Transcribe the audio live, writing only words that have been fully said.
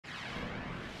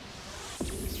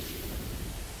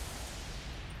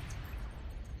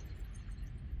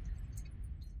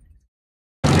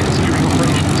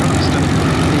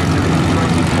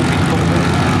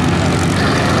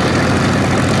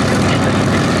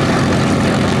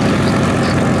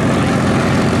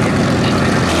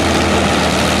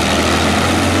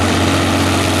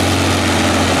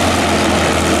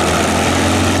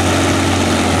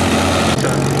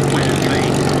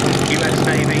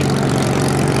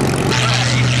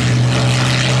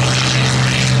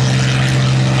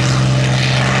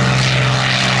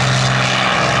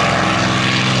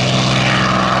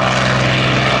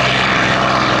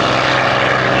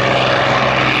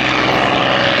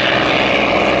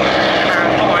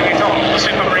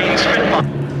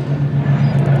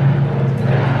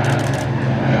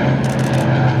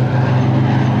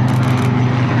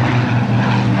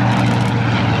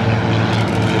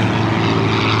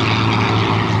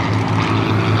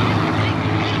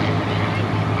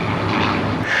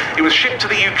It was shipped to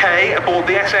the UK aboard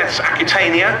the SS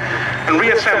Aquitania and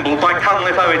reassembled by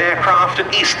Continental Oil Aircraft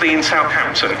at Eastleigh in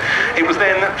Southampton. It was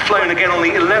then flown again on the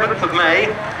 11th of May,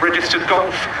 registered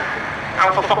Golf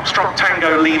Alpha Foxtrot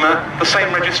Tango Lima, the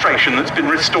same registration that's been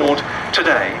restored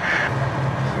today.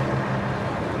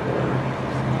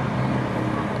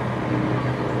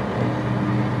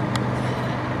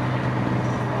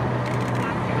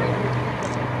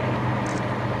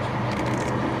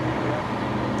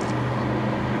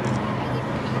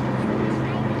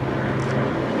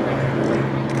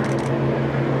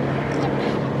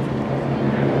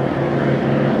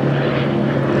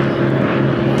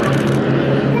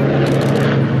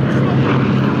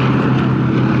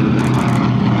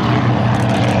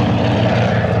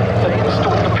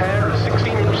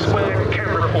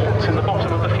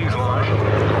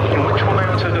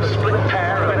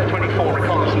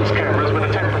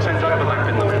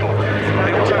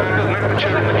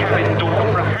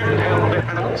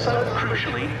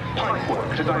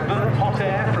 To divert hot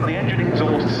air from the engine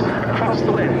exhausts across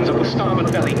the lens of the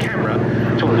starboard belly camera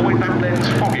to avoid that lens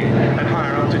fogging at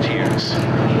higher altitudes.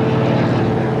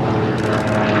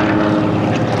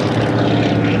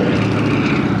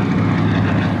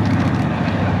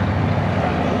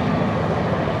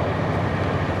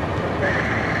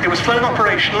 It was flown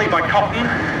operationally by Cotton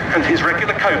and his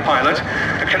regular co-pilot,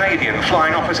 a Canadian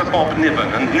flying officer Bob Niven,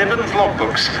 and Niven's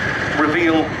logbooks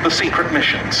reveal the secret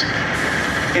missions.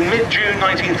 In mid-June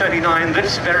 1939,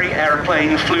 this very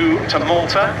aeroplane flew to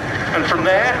Malta, and from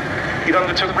there it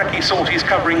undertook recce sorties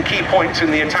covering key points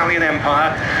in the Italian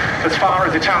Empire as far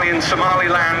as Italian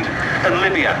Somaliland and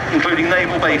Libya, including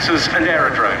naval bases and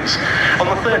aerodromes. On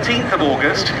the 13th of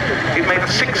August, it made a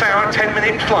 6-hour,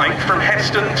 10-minute flight from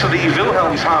Heston to the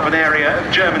Wilhelmshaven area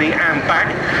of Germany and back,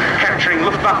 capturing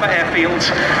Luftwaffe airfields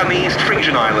and the East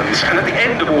Frisian Islands. And at the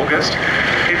end of August,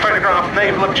 it photographed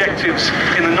naval objectives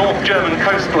in the North German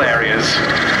coastal areas.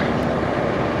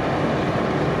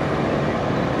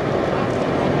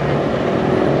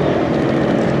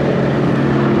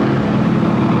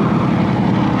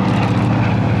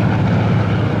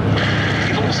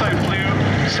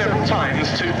 Several times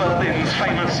to Berlin's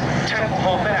famous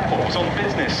Tempelhof Airport on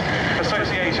business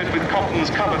associated with Cotton's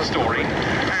cover story,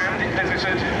 and it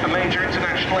visited a major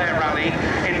international air rally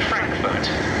in Frankfurt,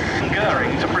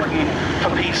 Goering to Britain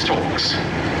for peace talks.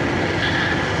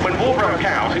 When war broke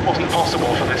out, it wasn't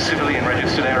possible for this civilian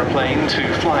registered aeroplane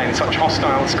to fly in such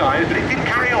hostile skies, but it did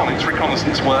carry on its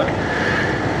reconnaissance work.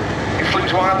 It flew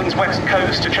to Ireland's west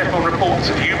coast to check on reports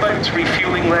of U-boats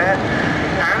refueling there,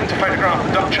 and to photograph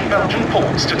the Dutch and Belgian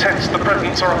ports to test the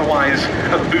presence or otherwise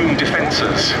of boom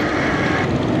defences.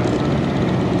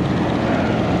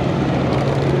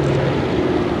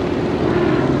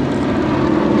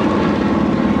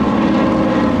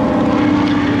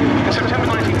 In September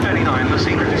 1939, the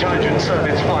Secret Intelligence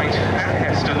Service flight at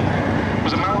Heston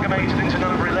was amalgamated into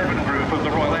number 11 group of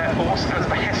the Royal Air Force as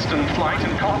the Heston flight,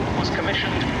 and Cotton was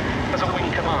commissioned as a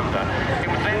wing commander. It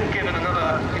was then given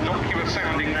another innocuous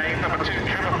sounding name, number 2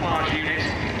 Camouflage Unit.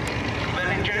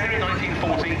 Then in January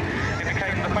 1940, it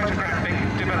became the Photographic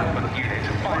Development Unit.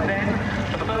 By then,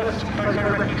 the first photo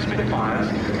recce Spitfires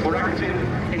were active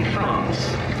in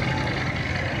France.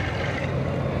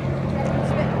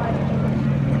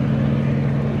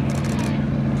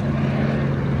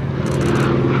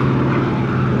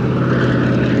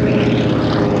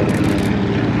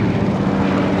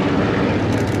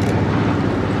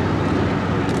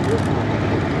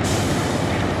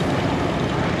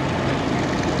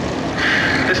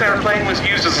 This aeroplane was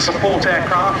used as a support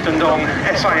aircraft and on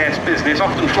SIS business,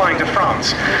 often flying to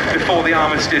France before the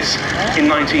armistice in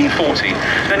 1940.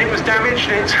 Then it was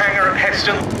damaged in its hangar at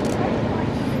Heston.